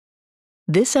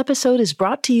This episode is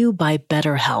brought to you by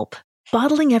BetterHelp.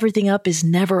 Bottling everything up is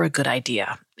never a good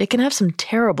idea. It can have some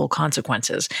terrible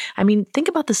consequences. I mean, think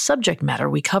about the subject matter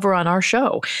we cover on our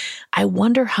show. I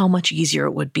wonder how much easier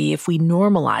it would be if we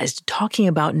normalized talking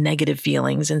about negative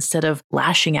feelings instead of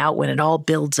lashing out when it all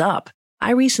builds up.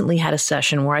 I recently had a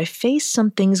session where I faced some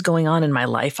things going on in my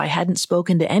life I hadn't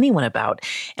spoken to anyone about,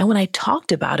 and when I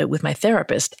talked about it with my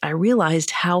therapist, I realized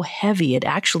how heavy it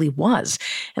actually was,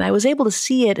 and I was able to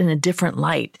see it in a different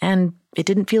light, and it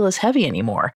didn't feel as heavy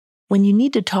anymore. When you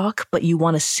need to talk, but you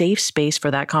want a safe space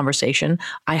for that conversation,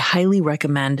 I highly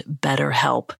recommend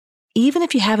BetterHelp. Even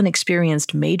if you haven't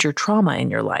experienced major trauma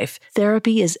in your life,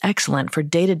 therapy is excellent for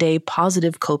day-to-day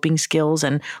positive coping skills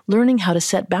and learning how to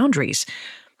set boundaries.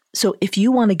 So if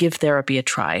you want to give therapy a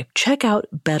try, check out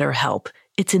BetterHelp.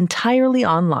 It's entirely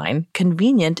online,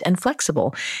 convenient, and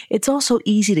flexible. It's also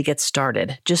easy to get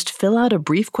started. Just fill out a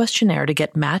brief questionnaire to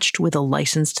get matched with a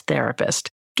licensed therapist.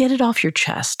 Get it off your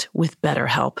chest with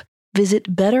BetterHelp.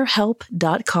 Visit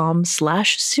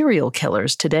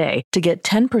betterhelp.com/serialkillers today to get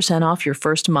 10% off your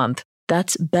first month.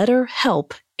 That's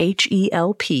BetterHelp,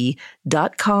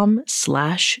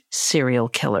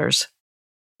 HELP.com/serialkillers.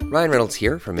 Ryan Reynolds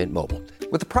here from Mint Mobile.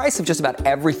 With the price of just about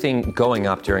everything going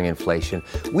up during inflation,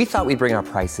 we thought we'd bring our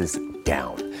prices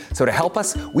down. So to help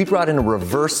us, we brought in a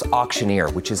reverse auctioneer,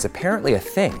 which is apparently a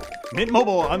thing. Mint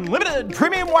Mobile Unlimited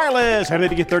Premium Wireless. How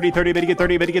to get 30, 30, bit to get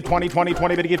 30, bit to get 20, 20,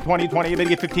 20, bit to get 20, 20, bit to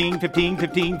get 15, 15,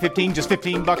 15, 15, just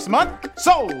 $15 a month?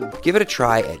 Sold! Give it a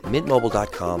try at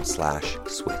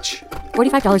mintmobile.com/switch.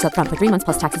 $45 up front for 3 months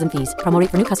plus taxes and fees. Promo rate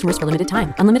for new customers for limited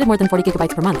time. Unlimited more than 40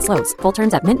 gigabytes per month. Slows full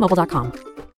terms at mintmobile.com.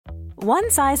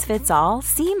 One size fits all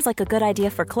seems like a good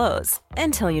idea for clothes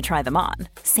until you try them on.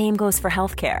 Same goes for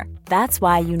healthcare. That's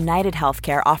why United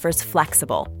Healthcare offers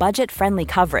flexible, budget-friendly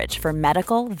coverage for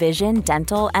medical, vision,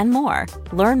 dental, and more.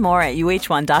 Learn more at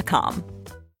uh1.com.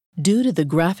 Due to the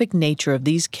graphic nature of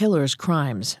these killers'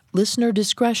 crimes, listener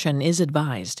discretion is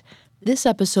advised. This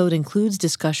episode includes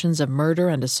discussions of murder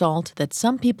and assault that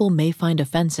some people may find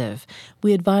offensive.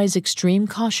 We advise extreme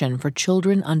caution for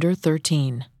children under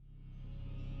 13.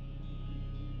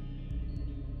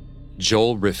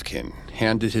 Joel Rifkin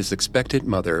handed his expectant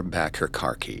mother back her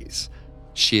car keys.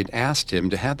 She had asked him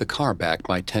to have the car back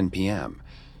by 10 p.m.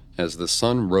 As the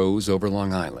sun rose over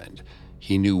Long Island,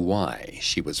 he knew why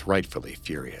she was rightfully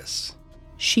furious.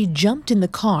 She jumped in the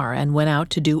car and went out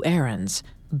to do errands.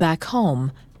 Back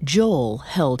home, Joel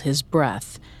held his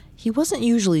breath. He wasn't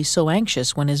usually so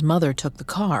anxious when his mother took the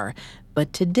car,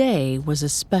 but today was a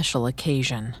special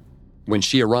occasion. When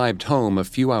she arrived home a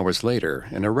few hours later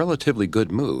in a relatively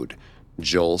good mood,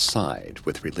 Joel sighed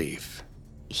with relief.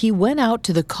 He went out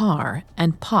to the car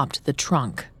and popped the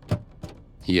trunk.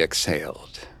 He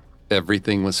exhaled.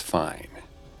 Everything was fine.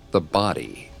 The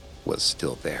body was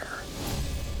still there.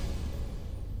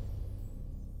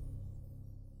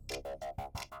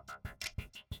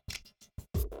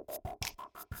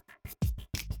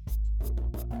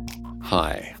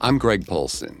 Hi, I'm Greg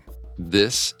Polson.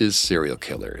 This is Serial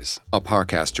Killers, a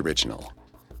Parcast original.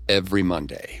 Every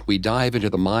Monday, we dive into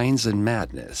the minds and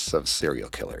madness of serial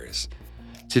killers.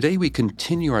 Today, we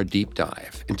continue our deep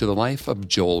dive into the life of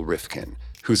Joel Rifkin,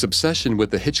 whose obsession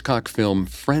with the Hitchcock film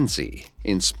Frenzy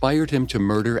inspired him to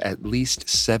murder at least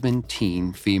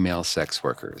 17 female sex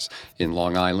workers in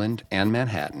Long Island and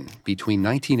Manhattan between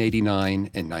 1989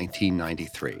 and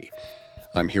 1993.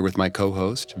 I'm here with my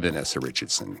co-host, Vanessa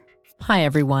Richardson. Hi,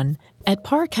 everyone. At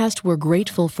Parcast, we're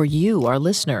grateful for you, our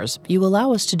listeners. You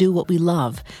allow us to do what we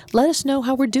love. Let us know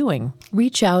how we're doing.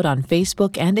 Reach out on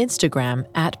Facebook and Instagram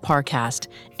at Parcast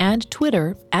and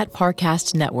Twitter at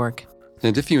Parcast Network.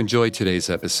 And if you enjoyed today's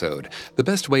episode, the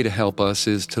best way to help us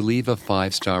is to leave a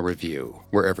 5-star review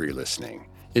wherever you're listening.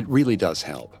 It really does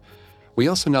help. We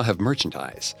also now have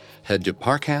merchandise. Head to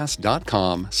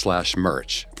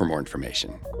parcast.com/merch for more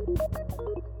information.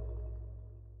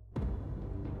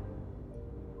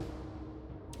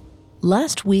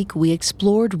 Last week, we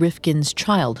explored Rifkin's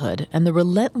childhood and the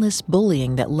relentless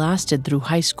bullying that lasted through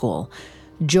high school.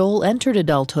 Joel entered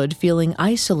adulthood feeling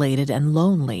isolated and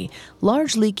lonely,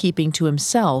 largely keeping to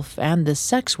himself and the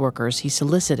sex workers he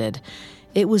solicited.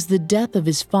 It was the death of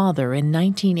his father in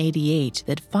 1988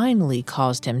 that finally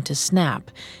caused him to snap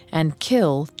and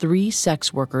kill 3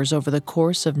 sex workers over the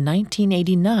course of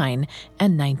 1989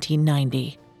 and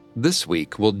 1990. This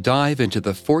week, we'll dive into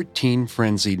the 14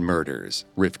 frenzied murders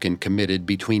Rifkin committed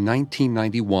between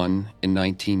 1991 and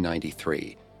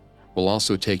 1993. We'll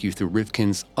also take you through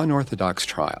Rifkin's unorthodox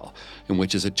trial, in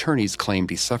which his attorneys claimed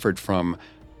he suffered from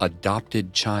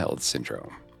adopted child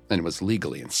syndrome and was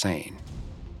legally insane.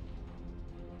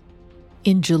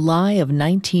 In July of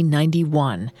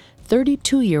 1991,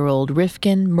 32-year-old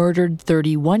Rifkin murdered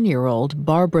 31-year-old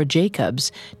Barbara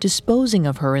Jacobs, disposing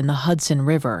of her in the Hudson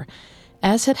River.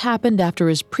 As had happened after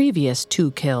his previous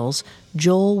 2 kills,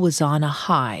 Joel was on a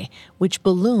high, which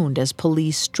ballooned as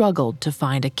police struggled to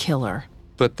find a killer.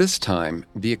 But this time,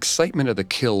 the excitement of the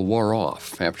kill wore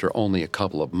off after only a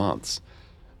couple of months.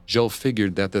 Joel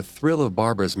figured that the thrill of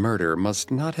Barbara's murder must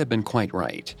not have been quite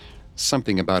right.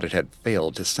 Something about it had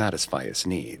failed to satisfy his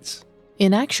needs.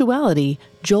 In actuality,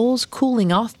 Joel's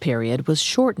cooling-off period was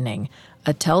shortening,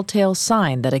 a telltale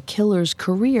sign that a killer's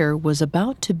career was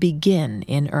about to begin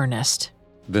in earnest.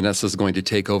 Vanessa's going to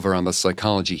take over on the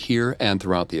psychology here and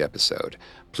throughout the episode.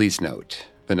 Please note,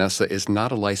 Vanessa is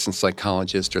not a licensed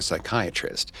psychologist or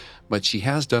psychiatrist, but she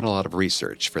has done a lot of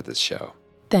research for this show.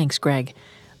 Thanks, Greg.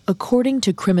 According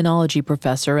to criminology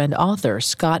professor and author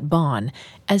Scott Bond,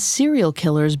 as serial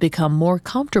killers become more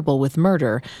comfortable with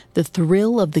murder, the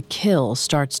thrill of the kill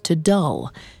starts to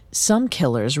dull. Some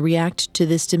killers react to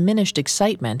this diminished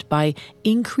excitement by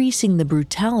increasing the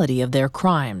brutality of their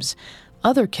crimes.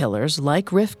 Other killers,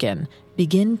 like Rifkin,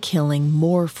 begin killing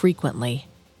more frequently.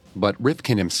 But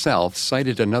Rifkin himself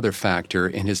cited another factor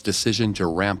in his decision to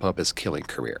ramp up his killing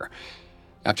career.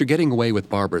 After getting away with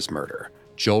Barbara's murder,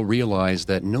 Joel realized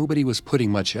that nobody was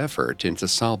putting much effort into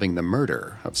solving the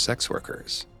murder of sex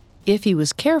workers. If he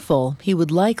was careful, he would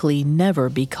likely never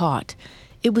be caught.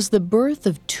 It was the birth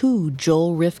of 2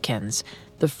 Joel Rifkins,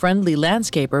 the friendly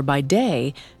landscaper by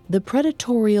day, the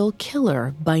predatorial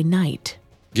killer by night.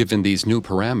 Given these new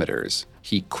parameters,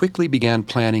 he quickly began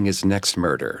planning his next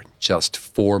murder just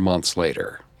 4 months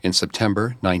later, in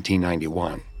September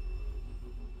 1991.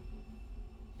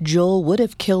 Joel would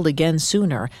have killed again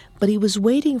sooner, but he was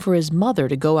waiting for his mother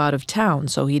to go out of town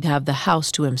so he'd have the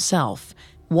house to himself.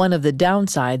 One of the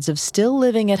downsides of still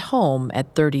living at home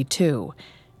at 32.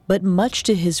 But much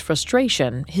to his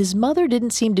frustration, his mother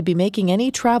didn't seem to be making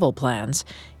any travel plans.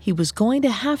 He was going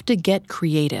to have to get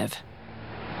creative.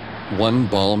 One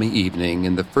balmy evening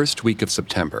in the first week of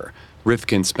September,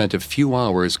 Rifkin spent a few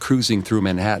hours cruising through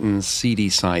Manhattan's seedy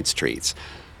side streets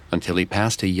until he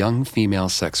passed a young female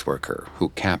sex worker who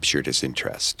captured his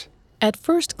interest. At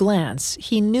first glance,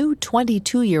 he knew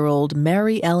 22-year-old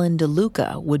Mary Ellen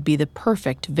DeLuca would be the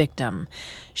perfect victim.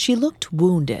 She looked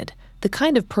wounded, the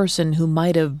kind of person who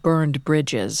might have burned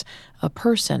bridges, a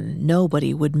person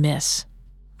nobody would miss.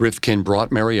 Rifkin brought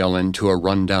Mary Ellen to a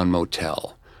rundown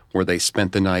motel, where they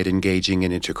spent the night engaging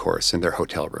in intercourse in their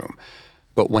hotel room.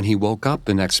 But when he woke up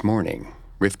the next morning,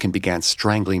 Rifkin began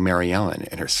strangling Mary Ellen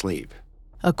in her sleep.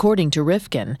 According to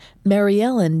Rifkin, Mary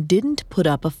Ellen didn't put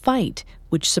up a fight,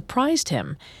 which surprised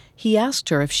him. He asked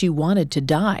her if she wanted to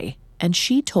die, and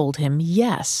she told him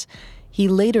yes. He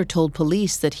later told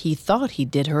police that he thought he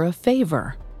did her a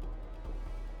favor.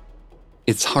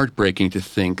 It's heartbreaking to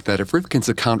think that if Rifkin's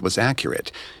account was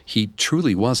accurate, he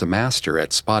truly was a master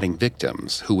at spotting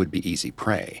victims who would be easy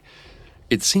prey.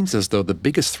 It seems as though the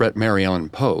biggest threat Mary Ellen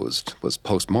posed was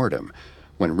post-mortem,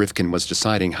 when Rifkin was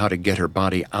deciding how to get her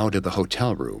body out of the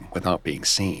hotel room without being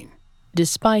seen.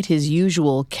 Despite his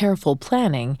usual careful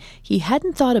planning, he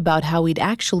hadn't thought about how he'd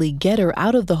actually get her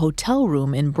out of the hotel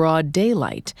room in broad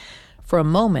daylight. For a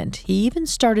moment, he even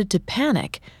started to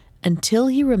panic, until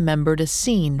he remembered a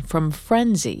scene from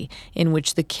Frenzy in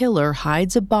which the killer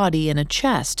hides a body in a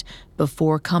chest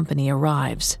before company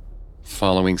arrives.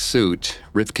 Following suit,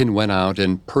 Rifkin went out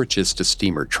and purchased a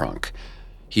steamer trunk.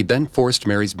 He then forced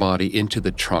Mary's body into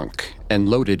the trunk and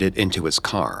loaded it into his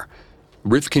car.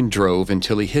 Rifkin drove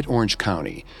until he hit Orange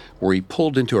County, where he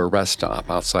pulled into a rest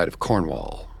stop outside of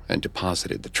Cornwall and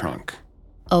deposited the trunk.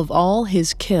 Of all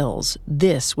his kills,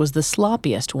 this was the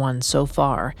sloppiest one so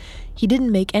far. He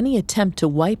didn't make any attempt to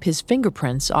wipe his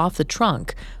fingerprints off the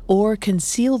trunk or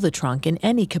conceal the trunk in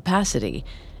any capacity.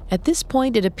 At this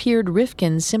point, it appeared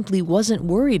Rifkin simply wasn't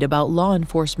worried about law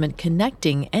enforcement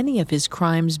connecting any of his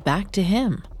crimes back to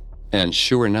him. And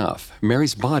sure enough,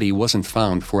 Mary's body wasn't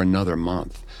found for another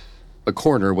month. The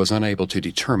coroner was unable to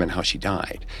determine how she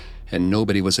died, and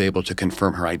nobody was able to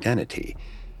confirm her identity.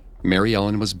 Mary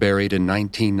Ellen was buried in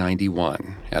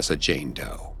 1991 as a Jane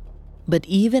Doe. But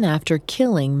even after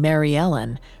killing Mary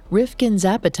Ellen, Rifkin's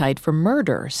appetite for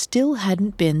murder still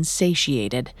hadn't been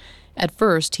satiated. At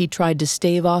first, he tried to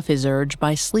stave off his urge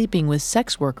by sleeping with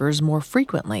sex workers more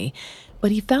frequently,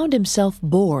 but he found himself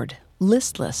bored,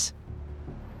 listless.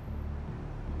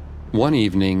 One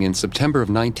evening in September of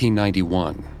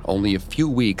 1991, only a few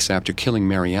weeks after killing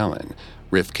Mary Ellen,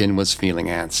 Rifkin was feeling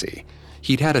antsy.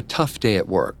 He'd had a tough day at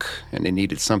work, and he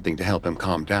needed something to help him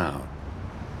calm down.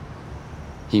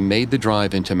 He made the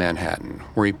drive into Manhattan,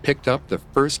 where he picked up the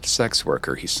first sex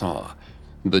worker he saw.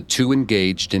 The two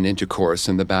engaged in intercourse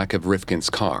in the back of Rifkin's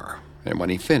car, and when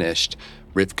he finished,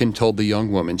 Rifkin told the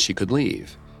young woman she could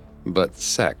leave. But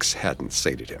sex hadn't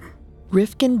sated him.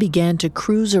 Rifkin began to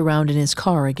cruise around in his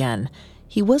car again.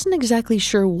 He wasn't exactly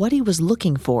sure what he was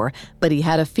looking for, but he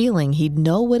had a feeling he'd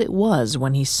know what it was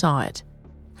when he saw it.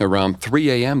 Around 3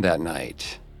 a.m. that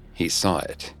night, he saw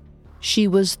it. She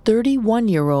was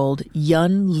 31-year-old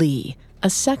Yun Lee, a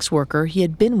sex worker he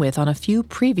had been with on a few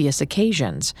previous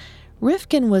occasions.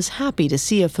 Rifkin was happy to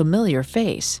see a familiar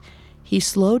face. He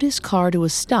slowed his car to a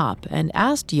stop and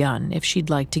asked Yun if she'd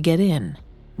like to get in.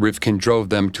 Rifkin drove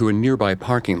them to a nearby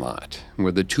parking lot,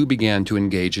 where the two began to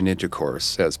engage in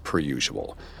intercourse as per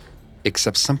usual.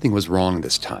 Except something was wrong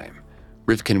this time.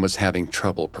 Rifkin was having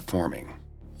trouble performing.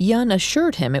 Yun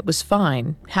assured him it was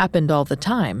fine, happened all the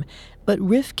time, but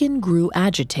Rifkin grew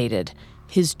agitated.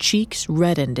 His cheeks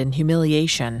reddened in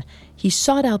humiliation. He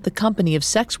sought out the company of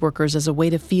sex workers as a way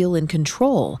to feel in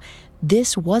control.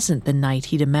 This wasn't the night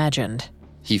he'd imagined.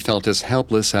 He felt as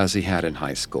helpless as he had in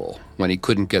high school, when he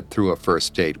couldn't get through a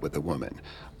first date with a woman,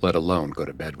 let alone go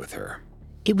to bed with her.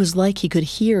 It was like he could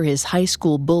hear his high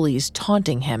school bullies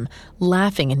taunting him,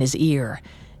 laughing in his ear.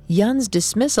 Yun's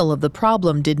dismissal of the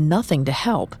problem did nothing to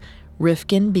help.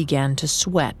 Rifkin began to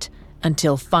sweat,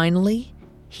 until finally,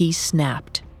 he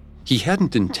snapped. He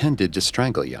hadn't intended to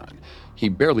strangle Yun. He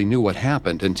barely knew what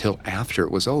happened until after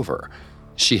it was over.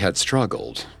 She had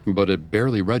struggled, but it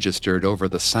barely registered over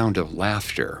the sound of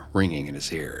laughter ringing in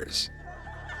his ears.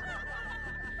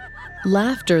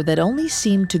 Laughter that only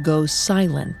seemed to go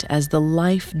silent as the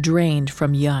life drained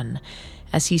from Yun.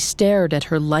 As he stared at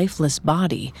her lifeless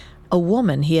body, a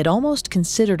woman he had almost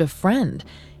considered a friend,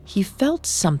 he felt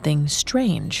something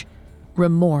strange.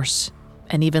 Remorse,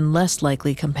 an even less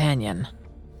likely companion.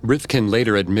 Rifkin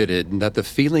later admitted that the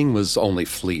feeling was only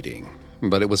fleeting,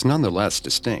 but it was nonetheless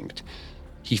distinct.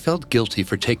 He felt guilty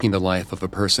for taking the life of a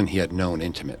person he had known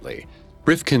intimately.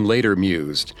 Rifkin later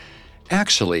mused,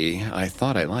 "Actually, I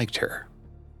thought I liked her."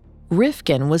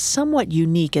 Rifkin was somewhat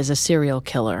unique as a serial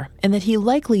killer in that he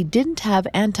likely didn't have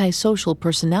antisocial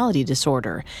personality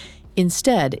disorder.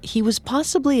 Instead, he was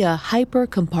possibly a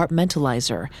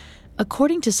hyper-compartmentalizer.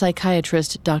 According to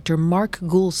psychiatrist Dr. Mark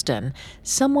Goulston,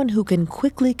 someone who can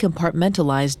quickly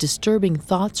compartmentalize disturbing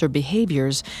thoughts or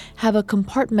behaviors have a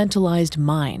compartmentalized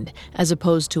mind, as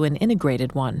opposed to an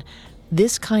integrated one.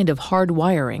 This kind of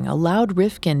hardwiring allowed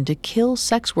Rifkin to kill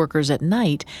sex workers at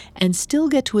night and still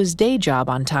get to his day job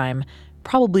on time.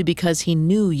 Probably because he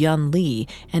knew Yun Lee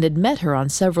and had met her on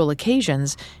several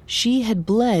occasions, she had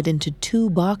bled into two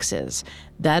boxes,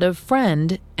 that of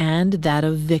friend and that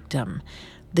of victim.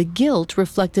 The guilt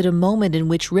reflected a moment in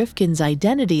which Rifkin's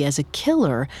identity as a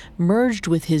killer merged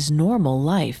with his normal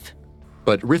life.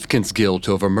 But Rifkin's guilt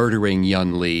over murdering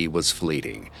Yun Lee was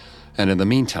fleeting, and in the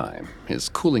meantime, his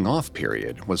cooling-off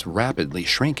period was rapidly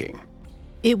shrinking.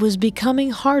 It was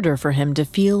becoming harder for him to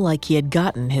feel like he had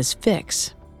gotten his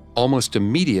fix. Almost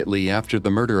immediately after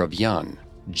the murder of Yun,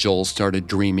 Joel started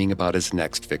dreaming about his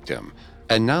next victim,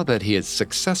 and now that he had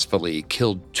successfully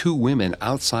killed 2 women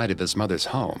outside of his mother's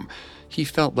home, he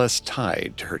felt less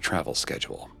tied to her travel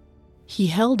schedule. He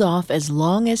held off as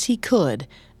long as he could,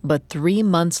 but 3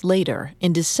 months later,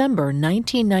 in December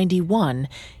 1991,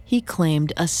 he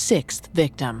claimed a 6th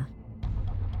victim.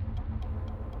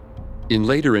 In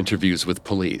later interviews with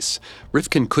police,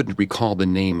 Rifkin couldn't recall the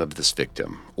name of this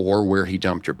victim or where he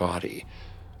dumped her body,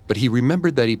 but he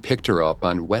remembered that he picked her up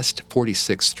on West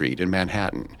 46th Street in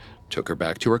Manhattan, took her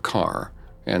back to her car,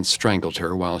 and strangled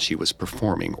her while she was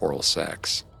performing oral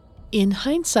sex. In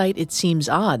hindsight, it seems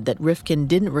odd that Rifkin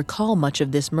didn't recall much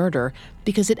of this murder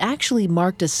because it actually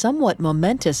marked a somewhat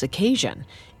momentous occasion.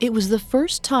 It was the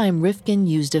first time Rifkin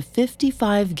used a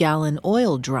 55-gallon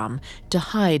oil drum to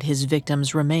hide his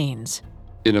victim's remains.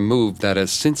 In a move that has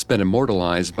since been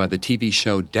immortalized by the TV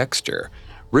show Dexter,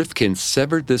 Rifkin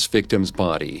severed this victim's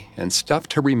body and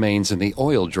stuffed her remains in the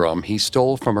oil drum he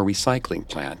stole from a recycling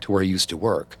plant where he used to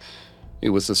work. It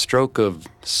was a stroke of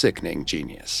sickening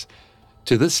genius.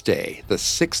 To this day, the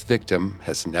 6th victim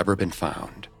has never been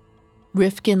found.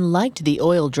 Rifkin liked the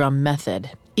oil drum method.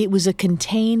 It was a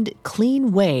contained,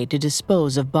 clean way to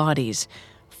dispose of bodies.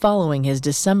 Following his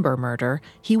December murder,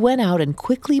 he went out and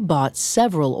quickly bought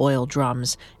several oil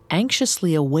drums,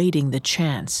 anxiously awaiting the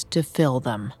chance to fill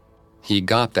them. He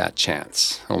got that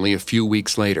chance only a few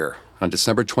weeks later, on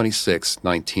December 26,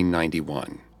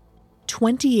 1991.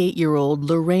 28-year-old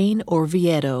Lorraine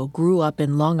Orvieto grew up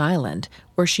in Long Island,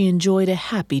 where she enjoyed a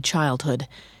happy childhood.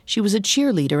 She was a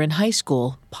cheerleader in high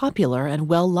school, popular and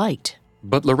well-liked.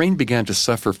 But Lorraine began to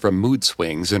suffer from mood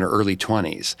swings in her early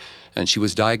 20s, and she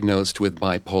was diagnosed with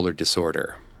bipolar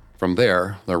disorder. From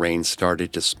there, Lorraine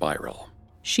started to spiral.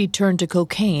 She turned to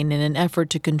cocaine in an effort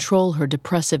to control her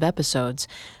depressive episodes,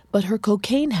 but her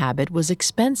cocaine habit was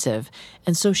expensive,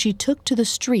 and so she took to the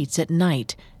streets at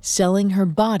night, selling her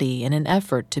body in an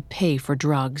effort to pay for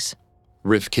drugs.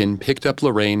 Rifkin picked up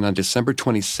Lorraine on December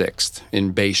 26th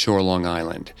in Bayshore, Long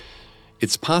Island.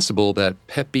 It's possible that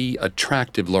peppy,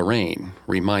 attractive Lorraine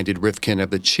reminded Rifkin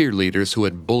of the cheerleaders who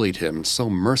had bullied him so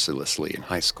mercilessly in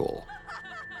high school.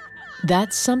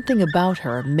 That something about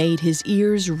her made his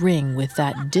ears ring with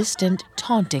that distant,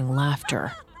 taunting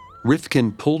laughter.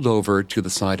 Rifkin pulled over to the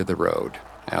side of the road,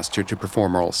 asked her to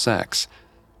perform oral sex,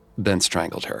 then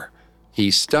strangled her.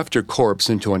 He stuffed her corpse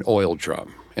into an oil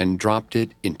drum and dropped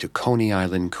it into Coney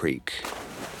Island Creek.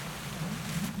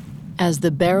 As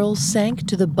the barrel sank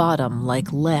to the bottom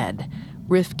like lead,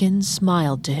 Rifkin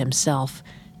smiled to himself,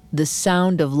 the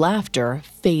sound of laughter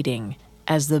fading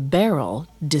as the barrel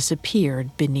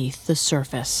disappeared beneath the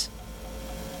surface.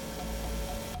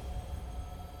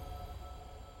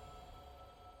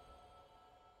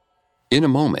 In a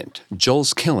moment,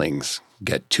 Joel's killings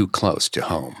get too close to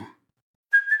home.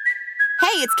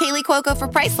 Hey, it's Kaylee Cuoco for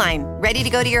Priceline. Ready to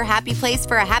go to your happy place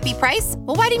for a happy price?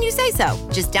 Well, why didn't you say so?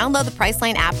 Just download the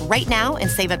Priceline app right now and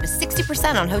save up to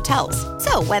 60% on hotels.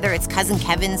 So whether it's Cousin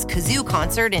Kevin's Kazoo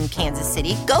Concert in Kansas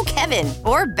City, go Kevin,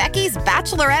 or Becky's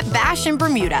Bachelorette Bash in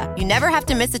Bermuda, you never have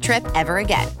to miss a trip ever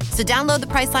again. So download the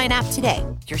Priceline app today.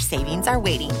 Your savings are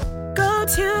waiting. Go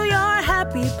to your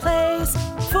happy place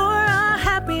for a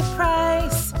happy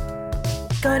price.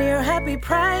 Go to your happy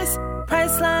price,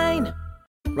 Priceline.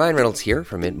 Ryan Reynolds here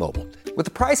from Mint Mobile. With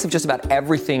the price of just about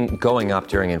everything going up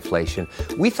during inflation,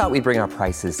 we thought we'd bring our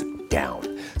prices down.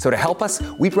 So to help us,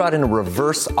 we brought in a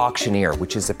reverse auctioneer,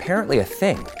 which is apparently a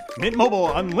thing. Mint Mobile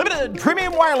Unlimited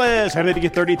Premium Wireless. How to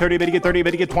get 30, 30, bit to get 30,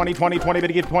 bit to get 20, 20, 20, bit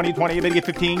to get 20, 20, bit to get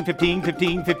 15, 15,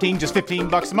 15, 15, just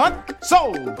 $15 a month?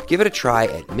 Sold! Give it a try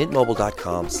at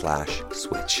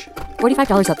mintmobile.com/switch.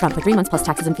 $45 up front for 3 months plus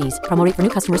taxes and fees. Promo rate for new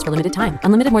customers for limited time.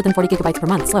 Unlimited more than 40 gigabytes per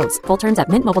month. Slows full terms at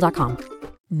mintmobile.com.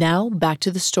 Now back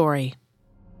to the story.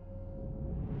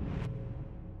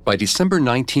 By December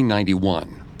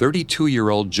 1991,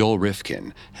 32-year-old Joel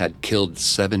Rifkin had killed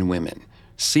 7 women,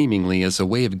 seemingly as a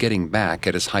way of getting back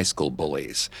at his high school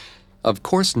bullies. Of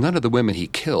course, none of the women he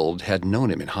killed had known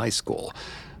him in high school,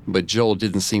 but Joel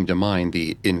didn't seem to mind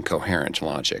the incoherent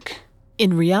logic.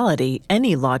 In reality,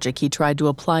 any logic he tried to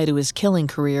apply to his killing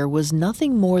career was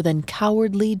nothing more than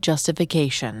cowardly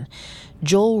justification.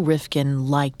 Joel Rifkin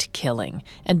liked killing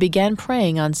and began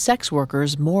preying on sex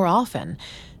workers more often,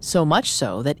 so much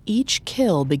so that each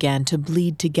kill began to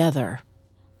bleed together.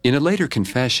 In a later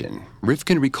confession,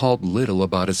 Rifkin recalled little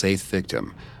about his 8th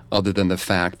victim, other than the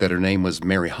fact that her name was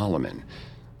Mary Holloman.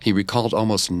 He recalled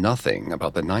almost nothing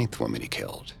about the 9th woman he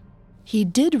killed. He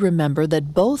did remember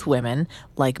that both women,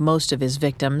 like most of his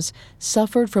victims,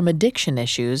 suffered from addiction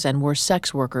issues and were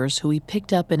sex workers who he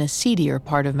picked up in a seedier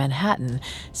part of Manhattan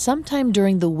sometime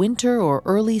during the winter or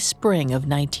early spring of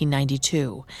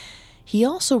 1992. He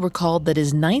also recalled that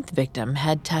his 9th victim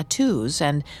had tattoos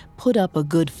and put up a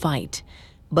good fight.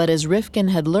 But as Rifkin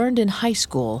had learned in high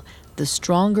school, the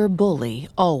stronger bully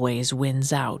always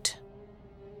wins out.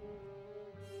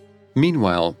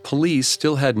 Meanwhile, police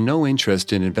still had no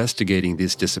interest in investigating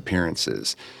these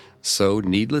disappearances, so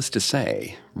needless to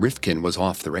say, Rifkin was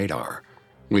off the radar,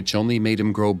 which only made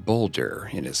him grow bolder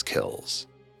in his kills.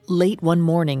 Late one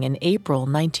morning in April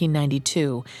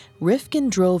 1992, Rifkin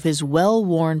drove his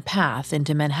well-worn path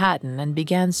into Manhattan and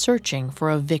began searching for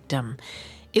a victim.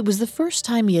 It was the first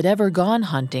time he had ever gone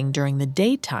hunting during the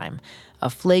daytime, a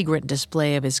flagrant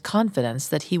display of his confidence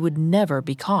that he would never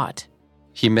be caught.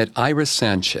 He met Iris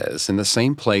Sanchez in the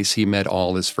same place he met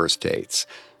all his first dates,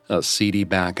 a seedy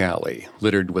back alley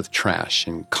littered with trash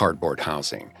and cardboard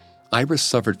housing. Iris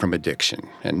suffered from addiction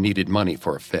and needed money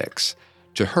for a fix.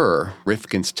 To her,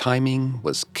 Rifkin's timing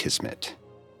was kismet.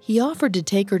 He offered to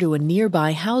take her to a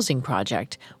nearby housing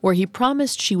project where he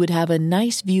promised she would have a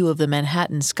nice view of the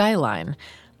Manhattan skyline.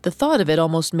 The thought of it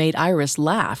almost made Iris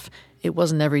laugh. It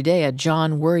wasn't every day a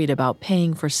John worried about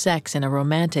paying for sex in a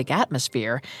romantic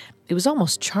atmosphere. It was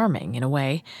almost charming, in a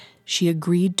way. She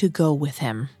agreed to go with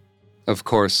him. Of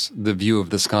course, the view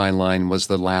of the skyline was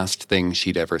the last thing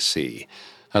she'd ever see,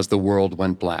 as the world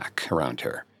went black around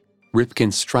her.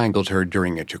 Rifkin strangled her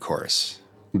during intercourse,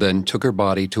 then took her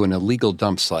body to an illegal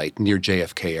dump site near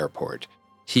JFK Airport.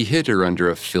 He hid her under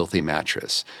a filthy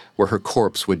mattress, where her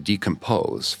corpse would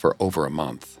decompose for over a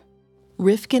month.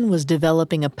 Rifkin was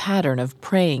developing a pattern of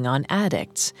preying on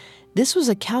addicts. This was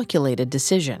a calculated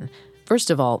decision. First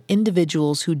of all,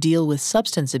 individuals who deal with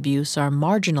substance abuse are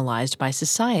marginalized by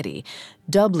society,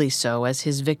 doubly so as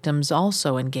his victims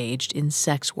also engaged in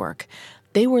sex work.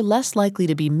 they were less likely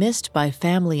to be missed by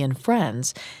family and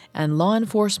friends, and law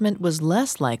enforcement was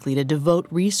less likely to devote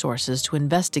resources to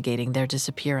investigating their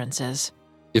disappearances.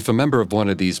 If a member of one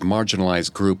of these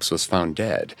marginalized groups was found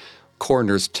dead,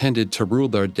 coroners tended to rule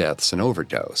their deaths an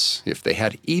overdose if they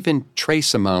had even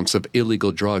trace amounts of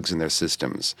illegal drugs in their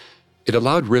systems. It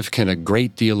allowed Rifkin a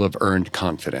great deal of earned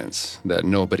confidence that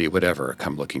nobody would ever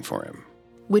come looking for him.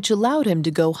 Which allowed him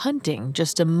to go hunting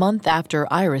just a month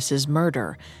after Iris's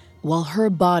murder, while her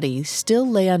body still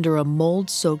lay under a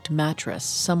mold-soaked mattress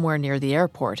somewhere near the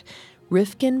airport.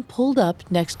 Rifkin pulled up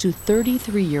next to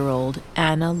 33-year-old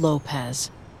Anna Lopez.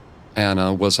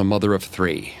 Anna was a mother of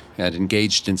 3 and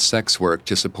engaged in sex work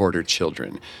to support her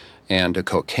children, and a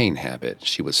cocaine habit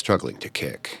she was struggling to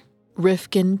kick.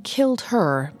 Rifkin killed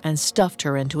her and stuffed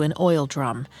her into an oil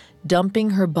drum,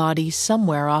 dumping her body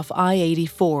somewhere off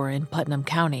I-84 in Putnam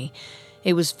County.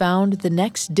 It was found the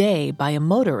next day by a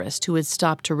motorist who had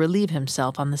stopped to relieve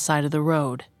himself on the side of the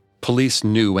road. Police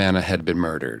knew Anna had been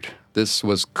murdered. This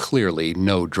was clearly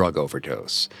no drug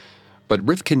overdose. But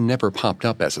Rifkin never popped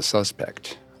up as a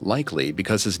suspect, likely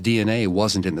because his DNA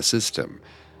wasn't in the system.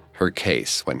 Her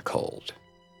case went cold.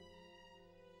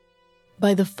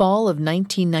 By the fall of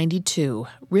 1992,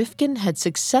 Rifkin had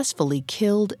successfully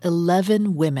killed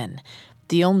 11 women,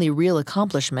 the only real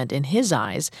accomplishment in his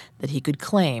eyes that he could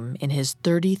claim in his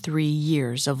 33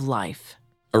 years of life.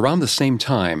 Around the same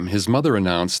time, his mother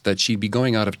announced that she'd be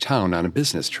going out of town on a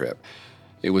business trip.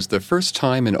 It was the first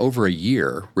time in over a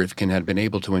year Rifkin had been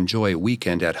able to enjoy a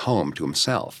weekend at home to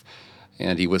himself,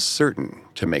 and he was certain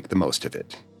to make the most of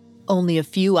it. Only a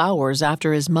few hours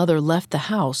after his mother left the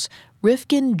house,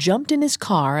 Rifkin jumped in his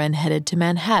car and headed to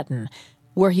Manhattan,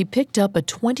 where he picked up a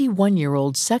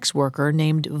 21-year-old sex worker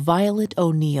named Violet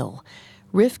O'Neill.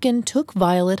 Rifkin took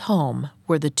Violet home,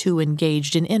 where the two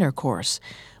engaged in intercourse.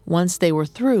 Once they were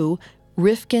through,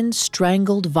 Rifkin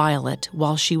strangled Violet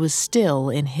while she was still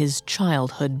in his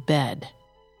childhood bed.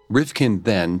 Rifkin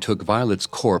then took Violet's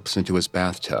corpse into his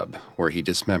bathtub, where he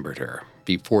dismembered her,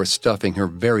 before stuffing her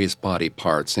various body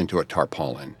parts into a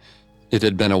tarpaulin. It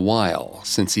had been a while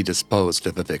since he disposed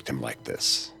of a victim like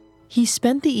this. He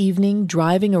spent the evening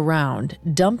driving around,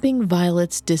 dumping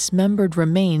Violet's dismembered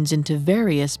remains into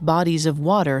various bodies of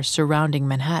water surrounding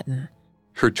Manhattan.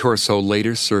 Her torso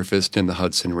later surfaced in the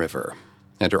Hudson River,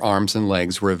 and her arms and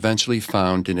legs were eventually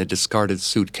found in a discarded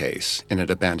suitcase in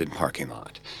an abandoned parking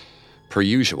lot. Per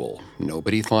usual,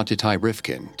 nobody thought to tie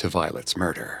Rifkin to Violet's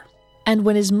murder. And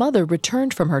when his mother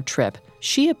returned from her trip,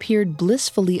 she appeared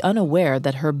blissfully unaware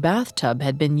that her bathtub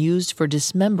had been used for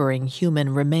dismembering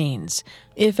human remains.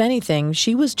 If anything,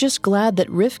 she was just glad that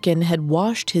Rifkin had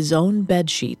washed his own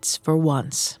bedsheets for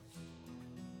once.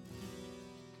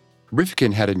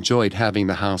 Rifkin had enjoyed having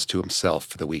the house to himself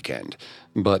for the weekend,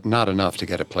 but not enough to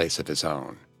get a place of his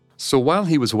own. So while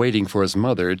he was waiting for his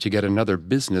mother to get another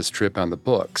business trip on the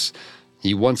books,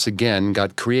 he once again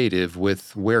got creative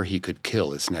with where he could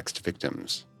kill his next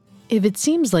victims. If it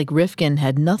seems like Rifkin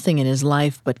had nothing in his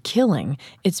life but killing,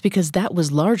 it's because that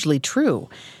was largely true.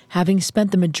 Having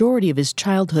spent the majority of his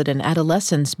childhood and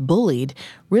adolescence bullied,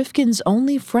 Rifkin's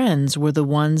only friends were the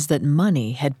ones that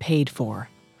money had paid for.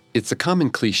 It's a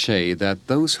common cliché that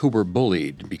those who were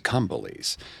bullied become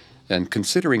bullies, and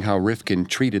considering how Rifkin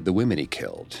treated the women he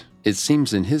killed, it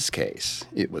seems in his case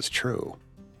it was true.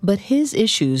 But his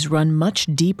issues run much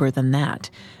deeper than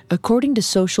that. According to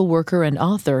social worker and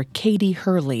author Katie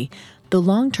Hurley, the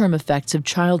long-term effects of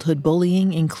childhood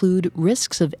bullying include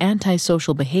risks of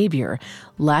antisocial behavior,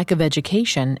 lack of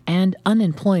education, and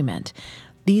unemployment.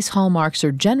 These hallmarks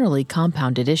are generally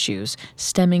compounded issues,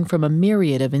 stemming from a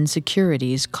myriad of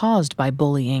insecurities caused by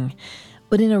bullying.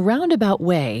 But in a roundabout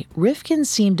way, Rifkin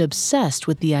seemed obsessed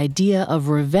with the idea of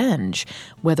revenge,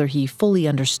 whether he fully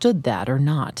understood that or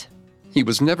not. He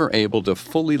was never able to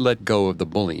fully let go of the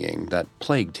bullying that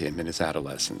plagued him in his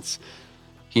adolescence.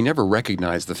 He never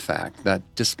recognized the fact that,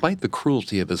 despite the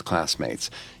cruelty of his classmates,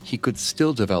 he could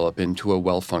still develop into a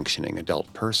well-functioning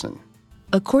adult person.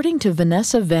 According to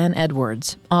Vanessa Van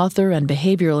Edwards, author and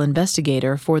behavioral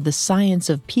investigator for The Science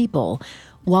of People,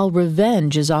 while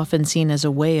revenge is often seen as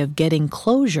a way of getting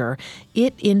closure,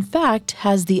 it, in fact,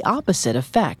 has the opposite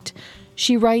effect.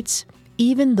 She writes,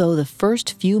 even though the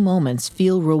first few moments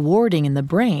feel rewarding in the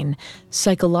brain,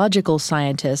 psychological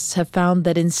scientists have found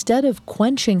that instead of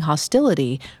quenching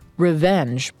hostility,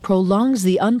 revenge prolongs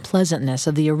the unpleasantness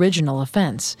of the original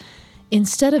offense.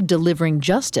 Instead of delivering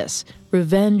justice,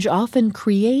 revenge often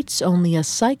creates only a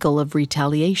cycle of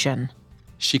retaliation.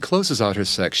 She closes out her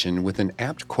section with an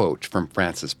apt quote from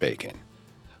Francis Bacon.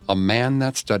 "A man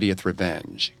that studieth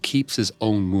revenge keeps his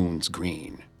own wounds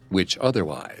green, which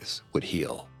otherwise would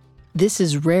heal." This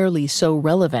is rarely so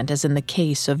relevant as in the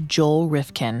case of Joel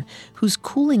Rifkin, whose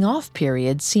cooling-off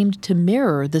period seemed to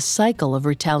mirror the cycle of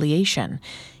retaliation.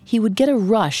 He would get a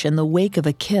rush in the wake of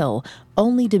a kill,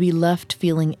 only to be left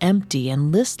feeling empty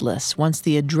and listless once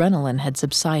the adrenaline had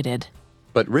subsided.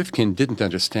 But Rifkin didn't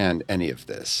understand any of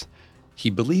this. He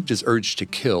believed his urge to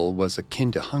kill was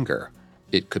akin to hunger.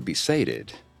 It could be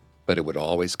sated, but it would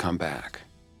always come back.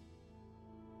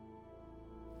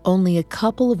 Only a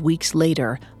couple of weeks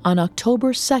later, on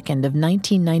October 2nd of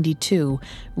 1992,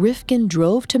 Rifkin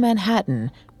drove to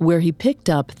Manhattan, where he picked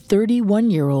up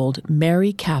 31-year-old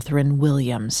Mary Catherine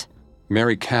Williams.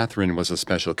 Mary Catherine was a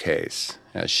special case,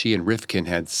 as she and Rifkin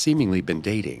had seemingly been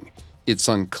dating. It's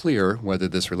unclear whether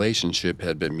this relationship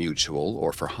had been mutual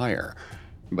or for hire,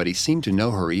 but he seemed to know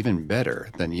her even better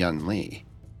than Yun Lee.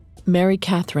 Mary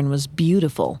Catherine was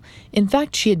beautiful. In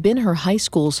fact, she had been her high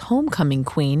school's homecoming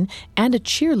queen and a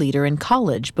cheerleader in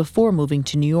college before moving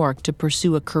to New York to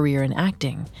pursue a career in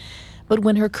acting. But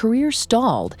when her career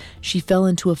stalled, she fell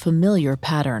into a familiar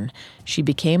pattern. She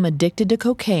became addicted to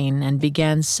cocaine and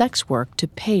began sex work to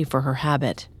pay for her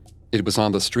habit. It was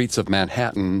on the streets of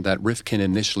Manhattan that Rifkin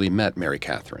initially met Mary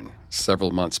Catherine,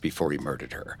 several months before he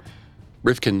murdered her.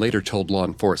 Rifkin later told law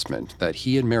enforcement that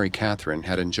he and Mary Catherine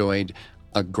had enjoyed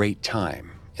a great time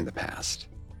in the past.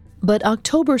 But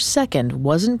October 2nd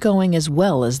wasn't going as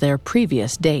well as their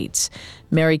previous dates.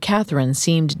 Mary Catherine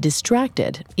seemed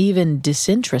distracted, even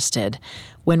disinterested.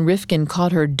 When Rifkin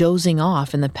caught her dozing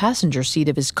off in the passenger seat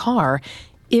of his car,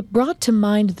 it brought to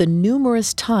mind the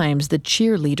numerous times the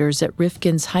cheerleaders at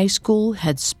Rifkin's high school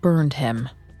had spurned him.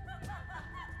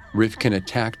 Rifkin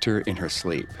attacked her in her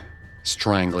sleep,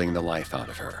 strangling the life out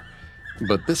of her.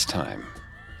 But this time,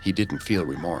 he didn't feel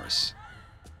remorse.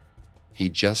 He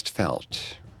just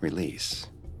felt release.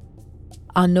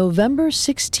 On November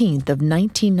 16th of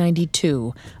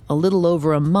 1992, a little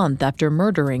over a month after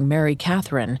murdering Mary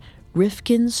Catherine,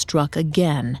 Rifkin struck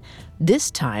again, this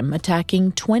time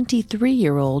attacking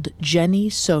 23-year-old Jenny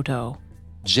Soto.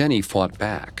 Jenny fought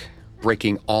back,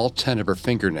 breaking all 10 of her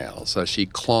fingernails as she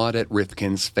clawed at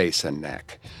Rifkin's face and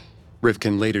neck.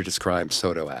 Rifkin later described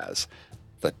Soto as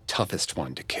the toughest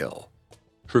one to kill.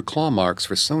 Her claw marks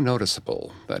were so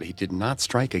noticeable that he did not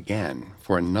strike again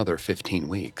for another 15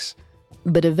 weeks.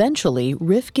 But eventually,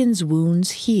 Rifkin's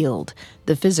wounds healed,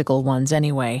 the physical ones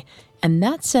anyway, and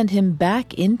that sent him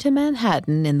back into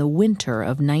Manhattan in the winter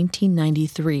of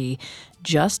 1993,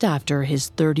 just after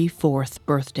his 34th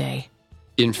birthday.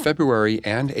 In February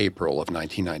and April of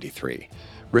 1993,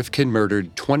 Rifkin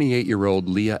murdered 28-year-old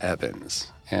Leah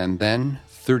Evans and then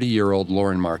 30-year-old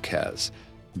Lauren Marquez,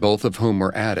 both of whom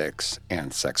were addicts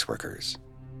and sex workers.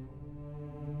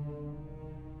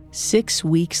 6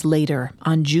 weeks later,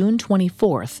 on June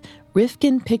 24th,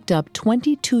 Rifkin picked up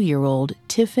 22-year-old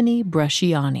Tiffany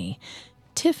Bresciani.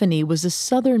 Tiffany was a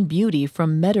Southern beauty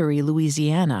from Metairie,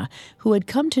 Louisiana, who had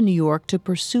come to New York to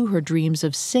pursue her dreams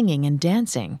of singing and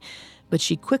dancing. But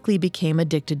she quickly became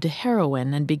addicted to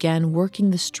heroin and began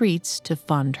working the streets to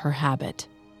fund her habit.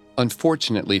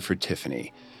 Unfortunately for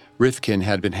Tiffany, Rifkin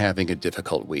had been having a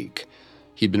difficult week.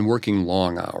 He'd been working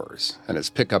long hours, and his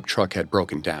pickup truck had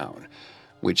broken down,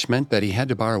 which meant that he had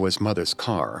to borrow his mother's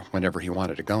car whenever he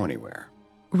wanted to go anywhere.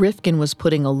 Rifkin was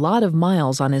putting a lot of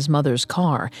miles on his mother's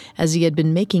car, as he had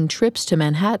been making trips to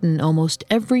Manhattan almost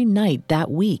every night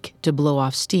that week to blow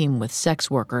off steam with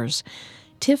sex workers.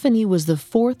 Tiffany was the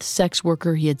fourth sex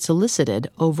worker he had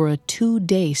solicited over a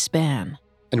 2-day span.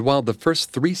 And while the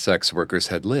first 3 sex workers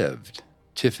had lived,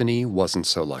 Tiffany wasn't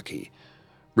so lucky.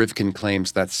 Rifkin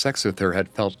claims that sex with her had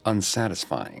felt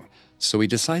unsatisfying, so he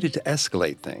decided to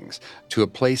escalate things to a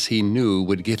place he knew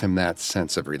would give him that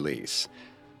sense of release.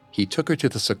 He took her to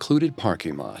the secluded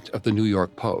parking lot of the New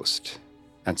York Post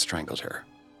and strangled her.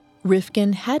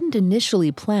 Rifkin hadn't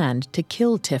initially planned to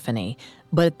kill Tiffany,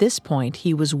 but at this point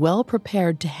he was well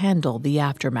prepared to handle the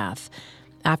aftermath.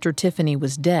 After Tiffany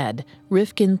was dead,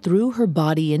 Rifkin threw her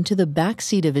body into the back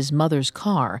seat of his mother's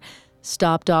car,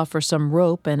 stopped off for some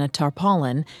rope and a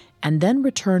tarpaulin, and then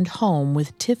returned home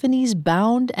with Tiffany's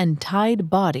bound and tied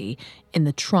body in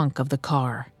the trunk of the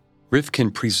car. Rifkin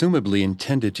presumably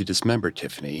intended to dismember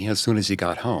Tiffany as soon as he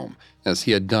got home, as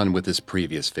he had done with his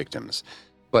previous victims.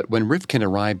 But when Rifkin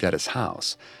arrived at his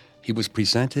house, he was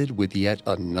presented with yet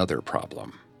another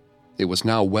problem. It was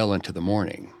now well into the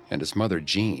morning, and his mother,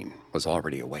 Jean, was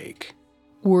already awake.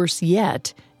 Worse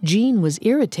yet, Jean was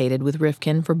irritated with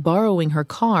Rifkin for borrowing her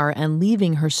car and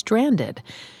leaving her stranded.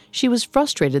 She was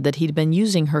frustrated that he'd been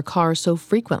using her car so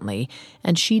frequently,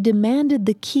 and she demanded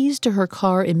the keys to her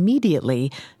car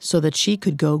immediately so that she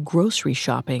could go grocery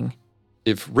shopping.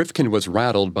 If Rifkin was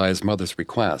rattled by his mother's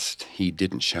request, he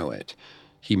didn't show it.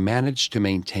 he managed to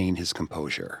maintain his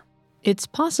composure. It's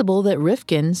possible that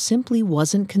Rifkin simply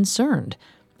wasn't concerned.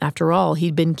 After all,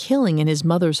 he'd been killing in his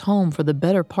mother's home for the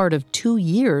better part of 2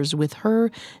 years with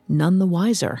her none the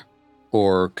wiser.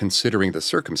 Or, considering the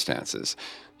circumstances,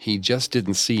 he just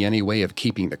didn't see any way of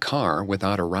keeping the car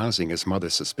without arousing his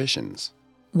mother's suspicions.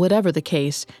 Whatever the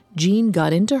case, Jean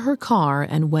got into her car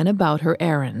and went about her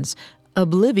errands,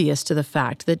 oblivious to the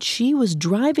fact that she was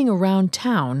driving around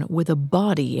town with a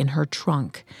body in her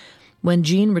trunk. When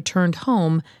Jean returned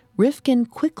home, Rifkin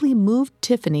quickly moved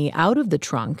Tiffany out of the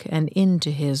trunk and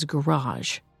into his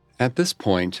garage. At this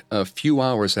point, a few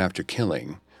hours after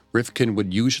killing, Rifkin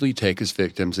would usually take his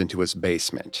victims into his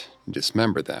basement,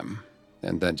 dismember them,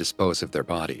 and then dispose of their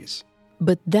bodies.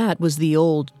 But that was the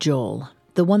old Joel,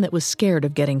 the one that was scared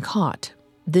of getting caught.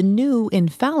 The new,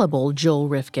 infallible Joel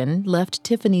Rifkin left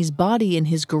Tiffany's body in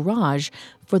his garage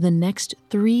for the next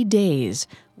 3 days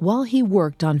while he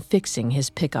worked on fixing his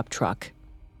pickup truck.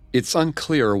 It's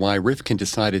unclear why Rifkin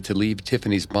decided to leave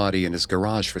Tiffany's body in his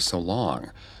garage for so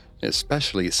long,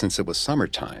 especially since it was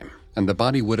summertime, and the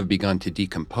body would have begun to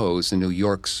decompose in New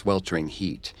York's sweltering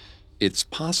heat. It's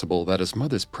possible that his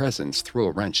mother's presence threw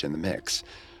a wrench in the mix,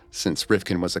 since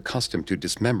Rifkin was accustomed to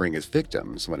dismembering his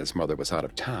victims when his mother was out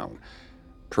of town.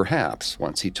 Perhaps,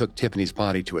 once he took Tiffany's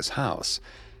body to his house,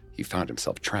 he found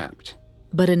himself trapped.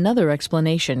 But another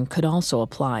explanation could also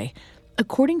apply.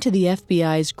 According to the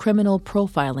FBI's Criminal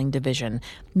Profiling Division,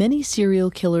 many serial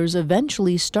killers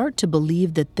eventually start to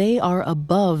believe that they are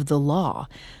above the law.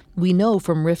 We know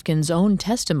from Rifkin's own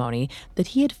testimony that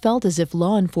he had felt as if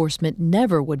law enforcement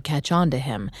never would catch on to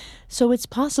him, so it's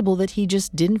possible that he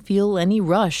just didn't feel any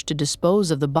rush to dispose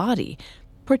of the body,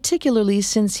 particularly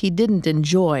since he didn't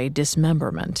enjoy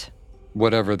dismemberment.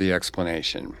 Whatever the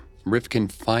explanation, Rifkin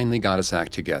finally got his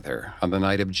act together on the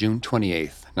night of June 28,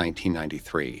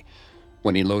 1993,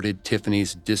 when he loaded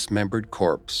Tiffany's dismembered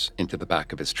corpse into the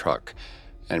back of his truck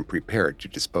and prepared to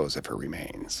dispose of her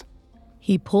remains.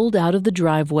 He pulled out of the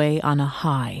driveway on a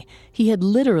high. He had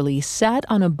literally sat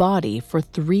on a body for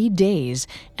 3 days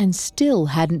and still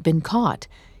hadn't been caught.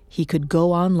 He could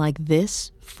go on like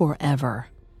this forever.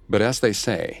 But as they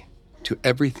say, to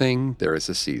everything there is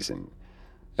a season,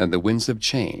 and the winds of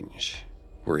change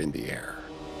were in the air.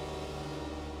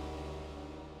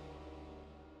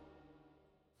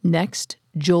 Next,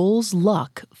 Joel's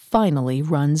luck finally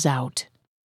runs out.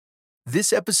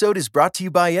 This episode is brought to you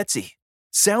by Etsy.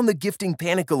 Sound the gifting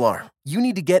panic alarm. You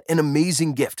need to get an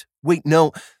amazing gift. Wait,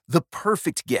 no, the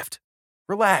perfect gift.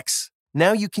 Relax.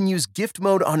 Now you can use gift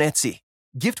mode on Etsy.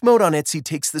 Gift mode on Etsy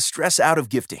takes the stress out of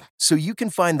gifting, so you can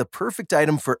find the perfect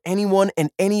item for anyone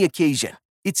and any occasion.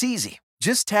 It's easy.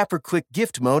 Just tap or click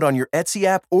gift mode on your Etsy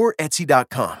app or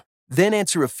Etsy.com. Then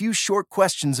answer a few short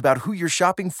questions about who you're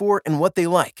shopping for and what they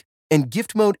like. And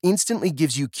gift mode instantly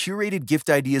gives you curated gift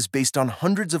ideas based on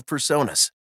hundreds of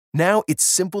personas. Now it's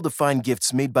simple to find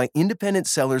gifts made by independent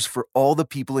sellers for all the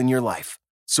people in your life.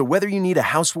 So whether you need a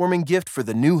housewarming gift for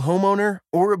the new homeowner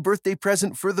or a birthday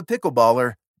present for the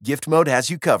pickleballer, Gift Mode has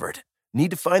you covered.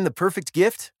 Need to find the perfect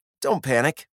gift? Don't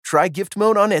panic. Try Gift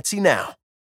Mode on Etsy now.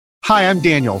 Hi, I'm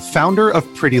Daniel, founder of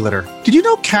Pretty Litter. Did you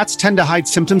know cats tend to hide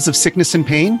symptoms of sickness and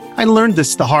pain? I learned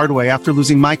this the hard way after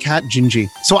losing my cat, Gingy.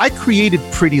 So I created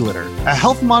Pretty Litter, a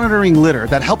health monitoring litter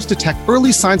that helps detect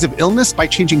early signs of illness by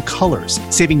changing colors,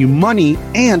 saving you money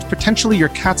and potentially your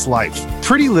cat's life.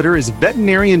 Pretty Litter is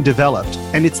veterinarian developed,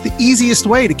 and it's the easiest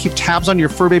way to keep tabs on your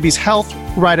fur baby's health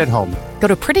right at home. Go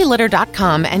to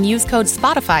prettylitter.com and use code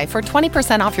SPOTIFY for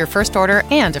 20% off your first order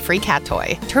and a free cat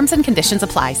toy. Terms and conditions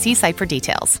apply. See site for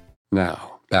details.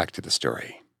 Now, back to the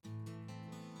story.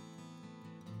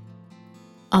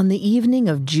 On the evening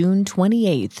of June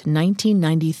 28,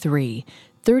 1993,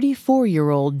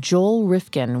 34-year-old Joel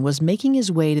Rifkin was making his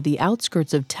way to the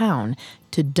outskirts of town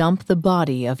to dump the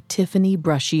body of Tiffany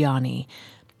Brusciani.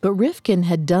 But Rifkin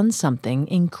had done something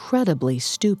incredibly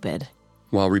stupid.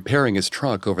 While repairing his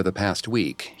truck over the past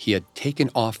week, he had taken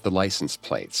off the license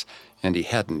plates, and he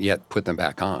hadn't yet put them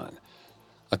back on.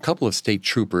 A couple of state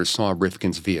troopers saw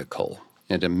Rifkin's vehicle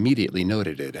and immediately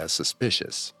noted it as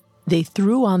suspicious. They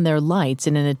threw on their lights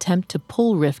in an attempt to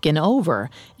pull Rifkin over,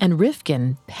 and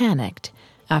Rifkin panicked.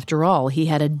 After all, he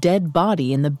had a dead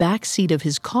body in the back seat of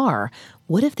his car.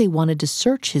 What if they wanted to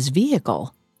search his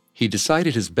vehicle? He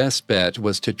decided his best bet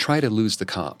was to try to lose the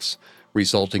cops,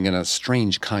 resulting in a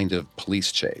strange kind of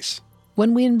police chase.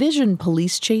 When we envision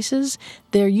police chases,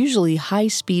 they're usually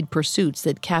high-speed pursuits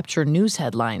that capture news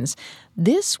headlines.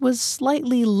 This was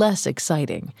slightly less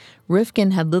exciting.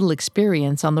 Rifkin had little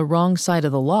experience on the wrong side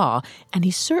of the law, and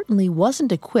he certainly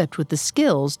wasn't equipped with the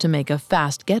skills to make a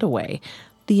fast getaway.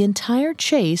 The entire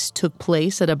chase took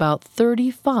place at about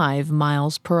 35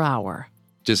 miles per hour.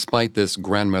 Despite this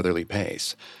grandmotherly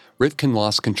pace, Rifkin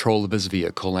lost control of his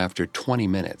vehicle after 20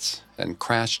 minutes and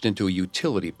crashed into a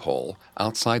utility pole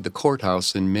outside the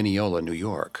courthouse in Mineola, New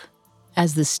York.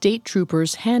 As the state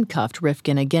troopers handcuffed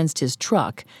Rifkin against his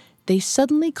truck, they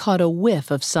suddenly caught a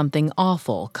whiff of something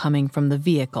awful coming from the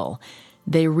vehicle.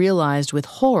 They realized with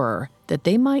horror that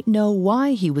they might know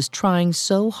why he was trying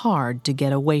so hard to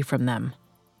get away from them.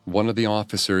 One of the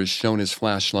officers shone his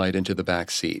flashlight into the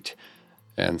back seat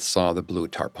and saw the blue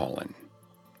tarpaulin.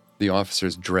 The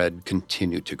officer's dread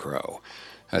continued to grow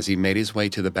as he made his way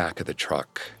to the back of the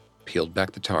truck, peeled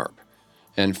back the tarp,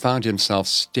 and found himself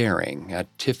staring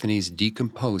at Tiffany's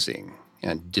decomposing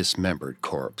and dismembered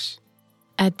corpse.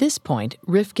 At this point,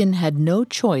 Rifkin had no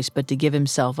choice but to give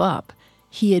himself up.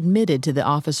 He admitted to the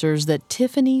officers that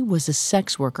Tiffany was a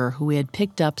sex worker who he had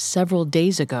picked up several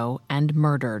days ago and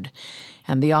murdered,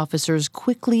 and the officers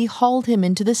quickly hauled him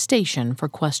into the station for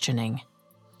questioning.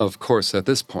 Of course, at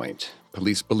this point,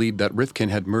 police believed that Rifkin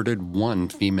had murdered one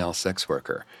female sex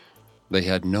worker. They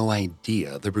had no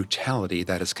idea the brutality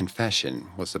that his confession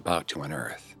was about to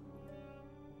unearth.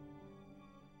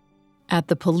 At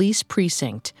the police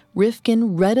precinct,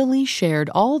 Rifkin readily shared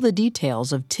all the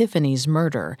details of Tiffany's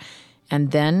murder.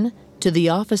 And then, to the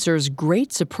officers'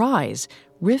 great surprise,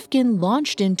 Rifkin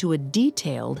launched into a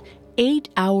detailed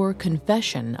 8-hour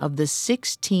confession of the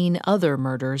 16 other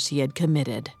murders he had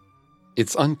committed.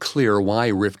 It's unclear why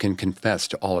Rifkin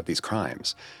confessed to all of these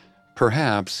crimes.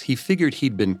 Perhaps he figured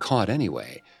he'd been caught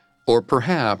anyway. Or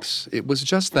perhaps it was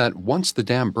just that once the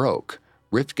dam broke,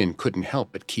 Rifkin couldn't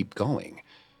help but keep going.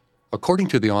 According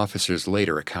to the officers'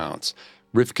 later accounts,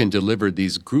 Rifkin delivered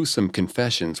these gruesome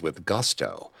confessions with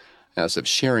gusto, as if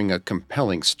sharing a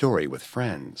compelling story with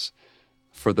friends.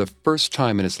 For the first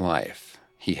time in his life,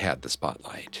 he had the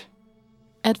spotlight.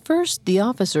 At first, the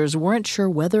officers weren't sure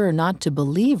whether or not to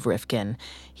believe Rifkin.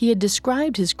 He had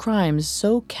described his crimes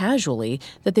so casually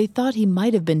that they thought he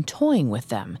might have been toying with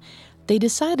them. They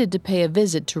decided to pay a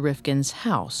visit to Rifkin's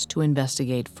house to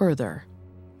investigate further.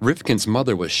 Rifkin's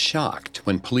mother was shocked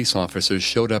when police officers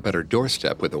showed up at her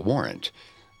doorstep with a warrant.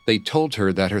 They told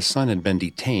her that her son had been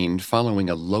detained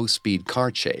following a low-speed car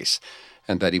chase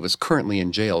and that he was currently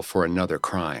in jail for another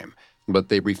crime, but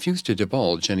they refused to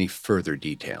divulge any further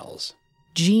details.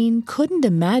 Jean couldn't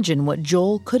imagine what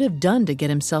Joel could have done to get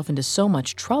himself into so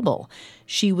much trouble.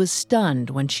 She was stunned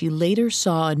when she later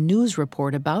saw a news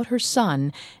report about her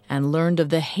son and learned of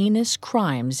the heinous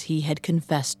crimes he had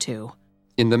confessed to.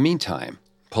 In the meantime,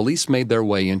 police made their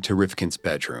way into Rifkin's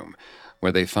bedroom,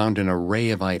 where they found an array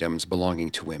of items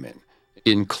belonging to women,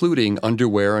 including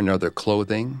underwear and other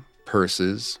clothing,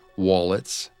 purses,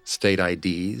 wallets, state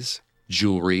IDs,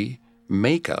 jewelry,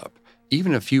 makeup,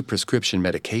 even a few prescription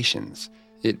medications.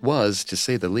 It was, to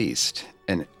say the least,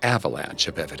 an avalanche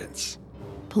of evidence.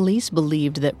 Police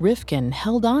believed that Rifkin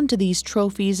held on to these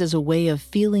trophies as a way of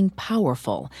feeling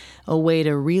powerful, a way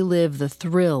to relive the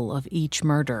thrill of each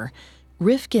murder.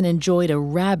 Rifkin enjoyed a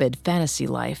rabid fantasy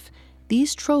life.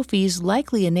 These trophies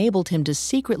likely enabled him to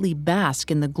secretly bask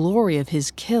in the glory of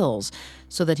his kills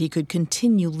so that he could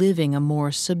continue living a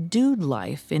more subdued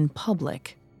life in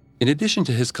public. In addition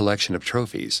to his collection of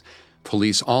trophies,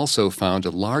 police also found a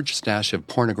large stash of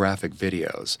pornographic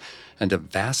videos and a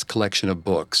vast collection of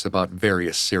books about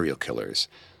various serial killers.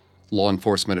 Law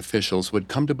enforcement officials would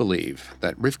come to believe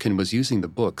that Rifkin was using the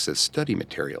books as study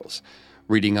materials,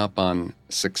 reading up on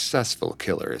successful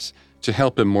killers to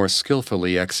help him more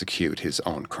skillfully execute his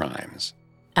own crimes.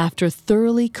 After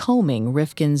thoroughly combing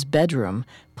Rifkin's bedroom,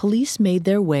 police made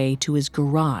their way to his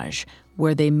garage,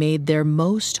 where they made their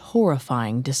most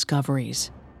horrifying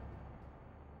discoveries.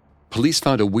 Police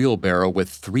found a wheelbarrow with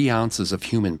 3 ounces of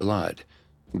human blood.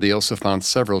 They also found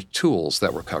several tools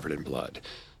that were covered in blood,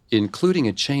 including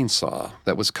a chainsaw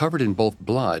that was covered in both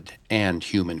blood and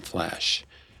human flesh.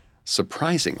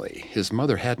 Surprisingly, his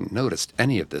mother hadn't noticed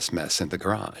any of this mess in the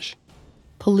garage.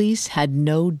 Police had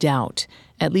no doubt.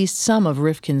 At least some of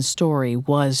Rifkin's story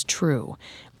was true.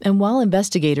 And while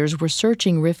investigators were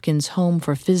searching Rifkin's home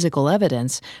for physical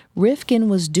evidence, Rifkin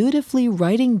was dutifully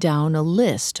writing down a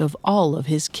list of all of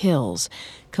his kills,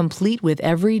 complete with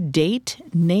every date,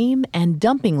 name, and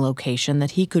dumping location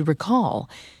that he could recall.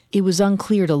 It was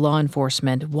unclear to law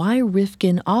enforcement why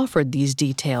Rifkin offered these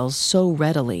details so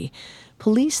readily.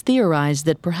 Police theorized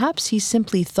that perhaps he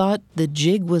simply thought the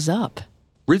jig was up.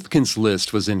 Rifkin's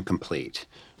list was incomplete,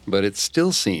 but it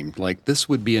still seemed like this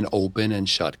would be an open and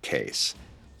shut case.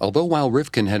 Although while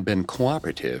Rifkin had been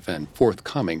cooperative and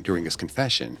forthcoming during his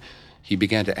confession, he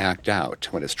began to act out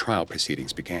when his trial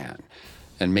proceedings began.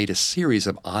 and made a series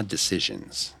of odd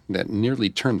decisions that nearly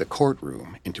turned the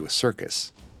courtroom into a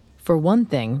circus. For one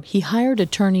thing, he hired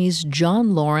attorneys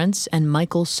John Lawrence and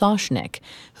Michael Soshnick,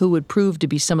 who would prove to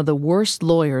be some of the worst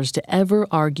lawyers to ever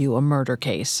argue a murder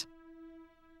case.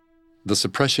 The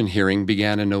suppression hearing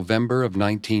began in November of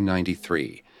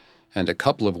 1993, and a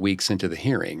couple of weeks into the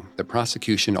hearing, the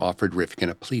prosecution offered Rifkin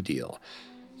a plea deal.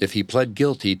 If he pled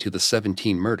guilty to the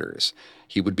 17 murders,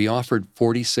 he would be offered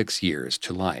 46 years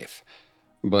to life.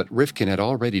 But Rifkin had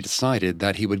already decided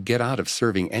that he would get out of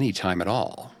serving any time at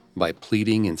all by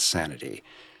pleading insanity.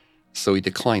 So he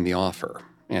declined the offer,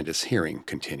 and his hearing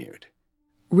continued.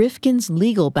 Rifkin's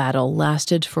legal battle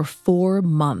lasted for 4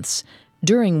 months,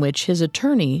 during which his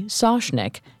attorney,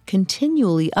 Soshnick,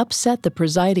 continually upset the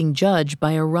presiding judge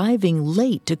by arriving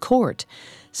late to court.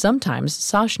 Sometimes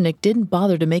Soshnick didn't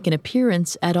bother to make an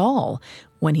appearance at all.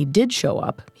 When he did show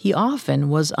up, he often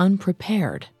was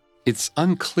unprepared. It's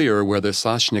unclear whether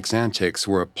Soshnick's antics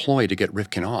were a ploy to get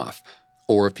Rifkin off,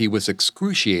 or if he was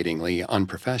excruciatingly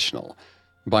unprofessional.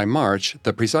 By March,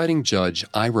 the presiding judge,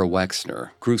 Ira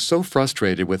Wexner, grew so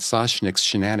frustrated with Soshnick's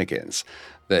shenanigans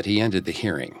that he ended the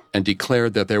hearing and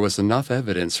declared that there was enough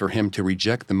evidence for him to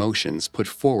reject the motions put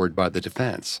forward by the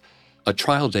defense. A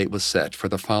trial date was set for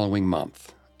the following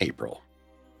month, April.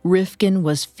 Rifkin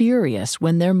was furious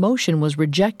when their motion was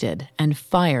rejected and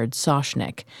fired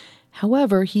Soshnick.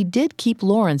 However, he did keep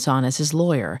Lawrence on as his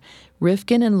lawyer.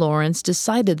 Rifkin and Lawrence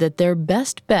decided that their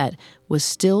best bet was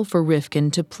still for Rifkin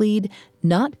to plead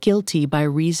not guilty by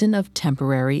reason of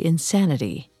temporary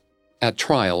insanity. At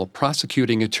trial,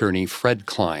 prosecuting attorney Fred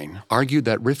Klein argued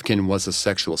that Rifkin was a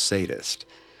sexual sadist.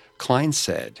 Klein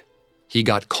said, "He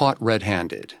got caught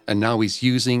red-handed, and now he's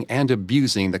using and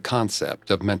abusing the concept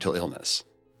of mental illness."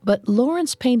 But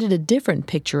Lawrence painted a different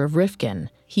picture of Rifkin.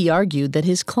 He argued that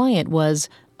his client was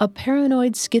a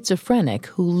paranoid schizophrenic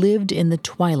who lived in the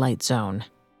Twilight Zone.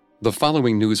 The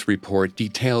following news report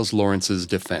details Lawrence's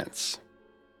defense.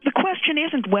 The question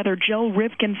isn't whether Joe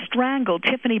Rifkin strangled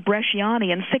Tiffany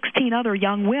Bresciani and 16 other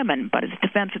young women, but as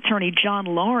defense attorney John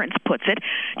Lawrence puts it,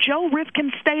 Joe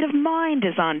Rifkin's state of mind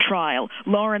is on trial.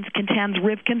 Lawrence contends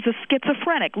Rifkin's a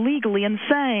schizophrenic, legally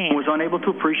insane. Was unable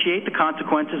to appreciate the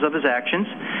consequences of his actions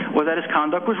or that his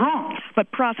conduct was wrong.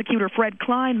 But prosecutor Fred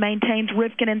Klein maintains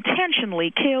Rifkin intentionally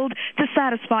killed to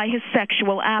satisfy his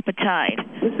sexual appetite.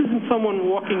 This isn't someone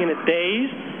walking in a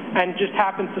daze and just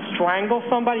happens to strangle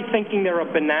somebody thinking they're a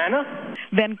banana.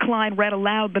 Then Klein read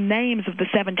aloud the names of the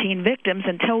 17 victims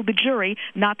and told the jury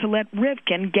not to let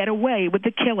Rifkin get away with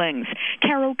the killings.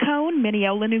 Carol Cohn,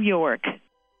 Mineola, New York.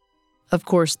 Of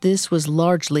course, this was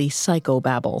largely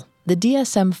psychobabble. The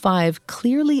DSM-5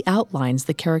 clearly outlines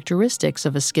the characteristics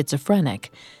of a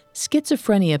schizophrenic.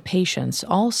 Schizophrenia patients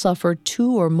all suffer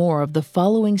 2 or more of the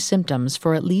following symptoms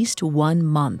for at least 1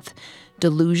 month: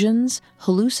 delusions,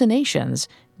 hallucinations,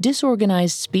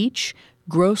 disorganized speech,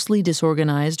 grossly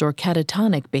disorganized or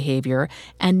catatonic behavior,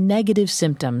 and negative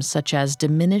symptoms such as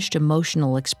diminished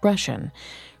emotional expression.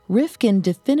 Rifkin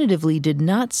definitively did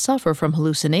not suffer from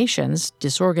hallucinations,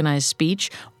 disorganized speech,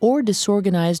 or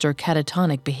disorganized or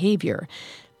catatonic behavior.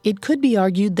 It could be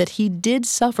argued that he did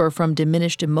suffer from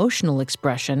diminished emotional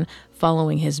expression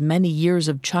following his many years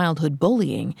of childhood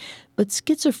bullying, but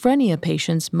schizophrenia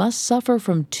patients must suffer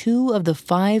from 2 of the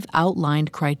 5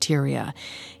 outlined criteria.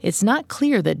 It's not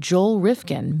clear that Joel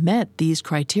Rifkin met these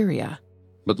criteria.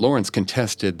 But Lawrence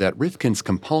contested that Rifkin's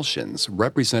compulsions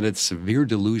represented severe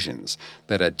delusions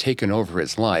that had taken over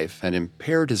his life and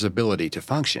impaired his ability to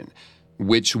function,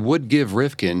 which would give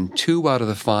Rifkin 2 out of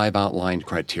the 5 outlined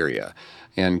criteria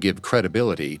and give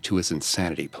credibility to his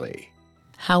insanity plea.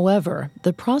 However,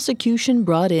 the prosecution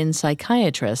brought in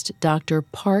psychiatrist Dr.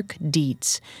 Park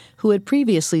Dietz, who had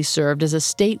previously served as a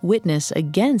state witness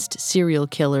against serial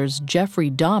killers Jeffrey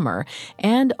Dahmer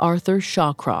and Arthur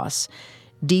Shawcross.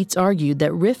 Dietz argued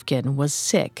that Rifkin was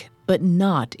sick, but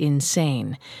not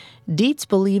insane. Dietz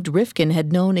believed Rifkin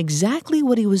had known exactly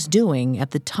what he was doing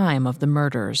at the time of the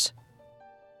murders.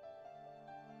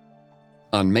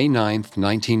 On May 9,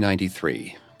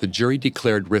 1993, the jury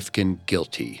declared Rifkin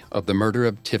guilty of the murder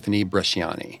of Tiffany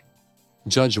Bresciani.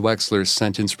 Judge Wexler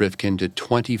sentenced Rifkin to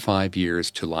 25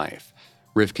 years to life.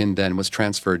 Rifkin then was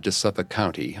transferred to Suffolk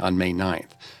County on May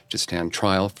 9th to stand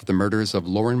trial for the murders of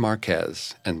Lauren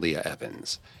Marquez and Leah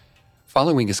Evans.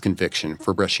 Following his conviction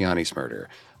for Bresciani's murder,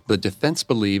 the defense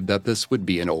believed that this would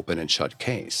be an open and shut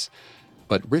case.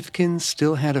 But Rifkin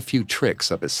still had a few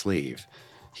tricks up his sleeve.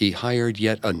 He hired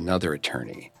yet another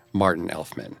attorney, Martin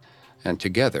Elfman, and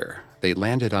together they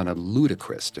landed on a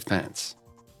ludicrous defense.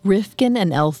 Rifkin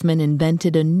and Elfman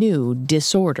invented a new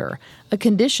disorder, a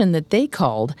condition that they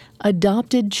called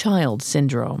adopted child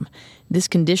syndrome. This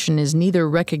condition is neither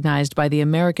recognized by the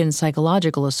American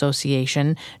Psychological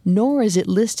Association nor is it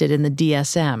listed in the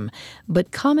DSM,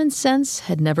 but common sense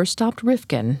had never stopped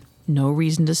Rifkin. No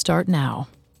reason to start now.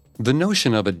 The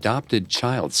notion of adopted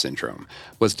child syndrome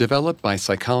was developed by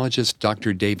psychologist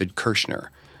Dr. David Kirshner,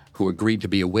 who agreed to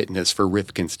be a witness for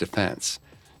Rifkin's defense.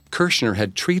 Kirshner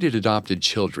had treated adopted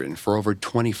children for over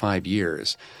 25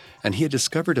 years, and he had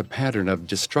discovered a pattern of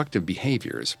destructive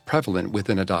behaviors prevalent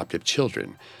within adoptive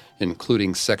children,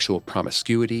 including sexual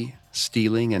promiscuity,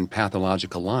 stealing, and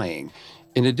pathological lying,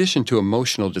 in addition to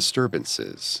emotional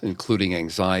disturbances, including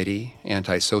anxiety,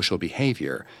 antisocial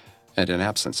behavior, and an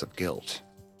absence of guilt.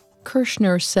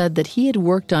 Kirshner said that he had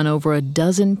worked on over a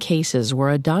dozen cases where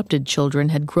adopted children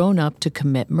had grown up to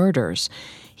commit murders.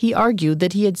 He argued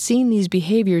that he had seen these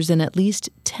behaviors in at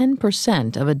least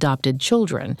 10% of adopted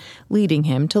children, leading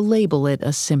him to label it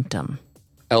a symptom.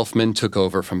 Elfman took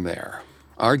over from there,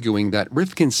 arguing that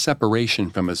Rifkin's separation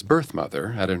from his birth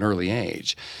mother at an early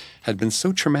age had been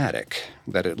so traumatic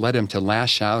that it led him to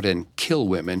lash out and kill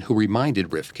women who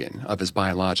reminded Rifkin of his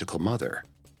biological mother.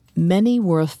 Many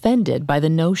were offended by the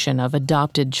notion of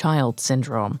adopted child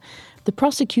syndrome. The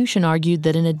prosecution argued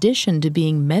that in addition to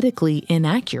being medically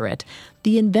inaccurate,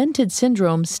 the invented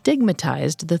syndrome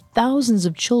stigmatized the thousands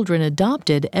of children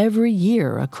adopted every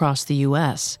year across the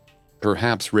U.S.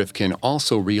 Perhaps Rifkin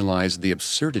also realized the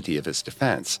absurdity of his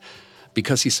defense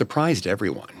because he surprised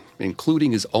everyone,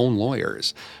 including his own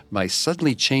lawyers, by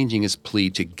suddenly changing his plea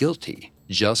to guilty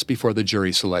just before the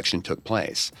jury selection took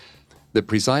place. The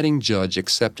presiding judge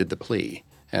accepted the plea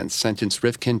and sentenced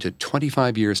Rifkin to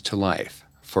 25 years to life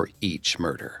for each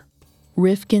murder.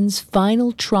 Rifkin's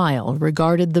final trial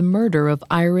regarded the murder of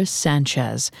Iris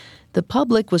Sanchez. The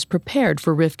public was prepared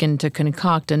for Rifkin to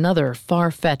concoct another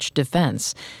far-fetched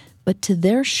defense. But to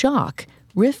their shock,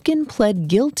 Rifkin pled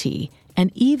guilty and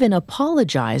even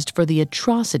apologized for the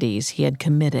atrocities he had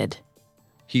committed.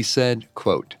 He said,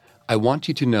 quote, "I want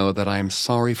you to know that I am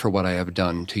sorry for what I have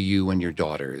done to you and your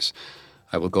daughters.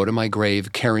 I will go to my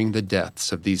grave carrying the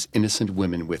deaths of these innocent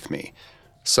women with me.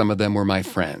 Some of them were my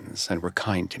friends and were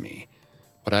kind to me.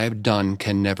 What I have done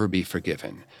can never be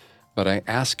forgiven. But I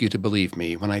ask you to believe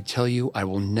me when I tell you I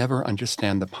will never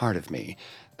understand the part of me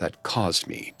that caused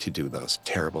me to do those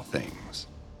terrible things."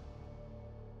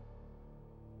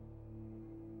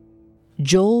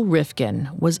 Joel Rifkin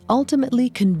was ultimately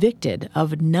convicted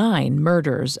of 9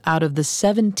 murders out of the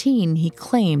 17 he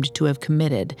claimed to have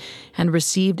committed and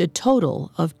received a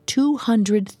total of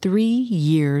 203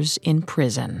 years in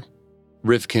prison.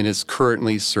 Rifkin is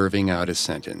currently serving out his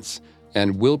sentence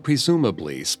and will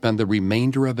presumably spend the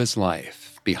remainder of his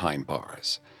life behind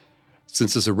bars.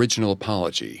 Since his original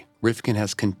apology, Rifkin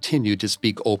has continued to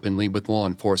speak openly with law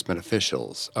enforcement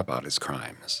officials about his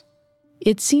crimes.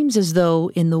 It seems as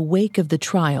though, in the wake of the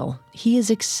trial, he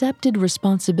has accepted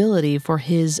responsibility for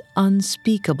his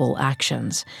unspeakable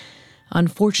actions.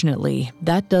 Unfortunately,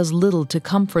 that does little to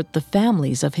comfort the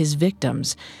families of his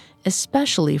victims,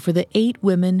 especially for the 8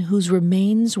 women whose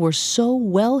remains were so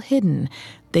well hidden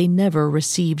they never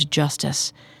received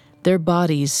justice. Their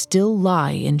bodies still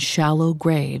lie in shallow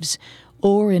graves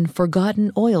or in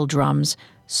forgotten oil drums,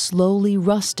 slowly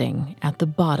rusting at the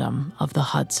bottom of the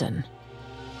Hudson.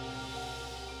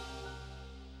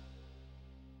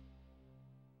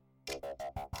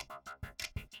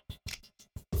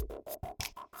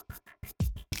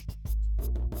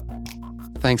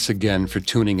 Thanks again for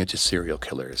tuning into Serial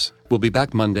Killers. We'll be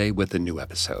back Monday with a new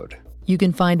episode. You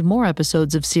can find more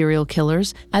episodes of Serial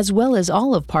Killers, as well as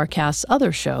all of Parcast's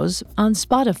other shows, on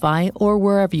Spotify or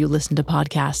wherever you listen to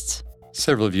podcasts.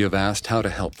 Several of you have asked how to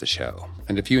help the show.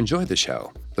 And if you enjoy the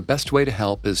show, the best way to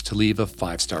help is to leave a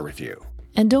 5-star review.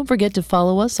 And don't forget to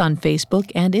follow us on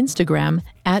Facebook and Instagram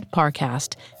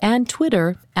 @Parcast and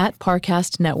Twitter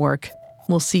 @Parcast Network.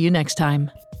 We'll see you next time.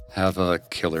 Have a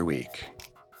killer week.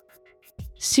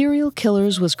 Serial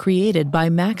Killers was created by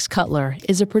Max Cutler,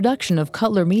 is a production of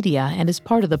Cutler Media, and is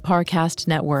part of the Parcast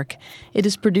Network. It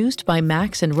is produced by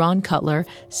Max and Ron Cutler,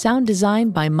 sound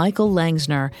design by Michael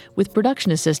Langsner, with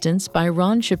production assistance by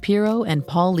Ron Shapiro and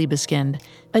Paul Liebeskind.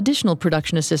 Additional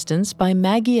production assistance by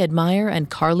Maggie Admire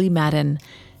and Carly Madden.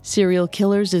 Serial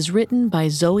Killers is written by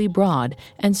Zoe Broad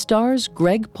and stars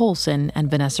Greg Polson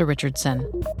and Vanessa Richardson.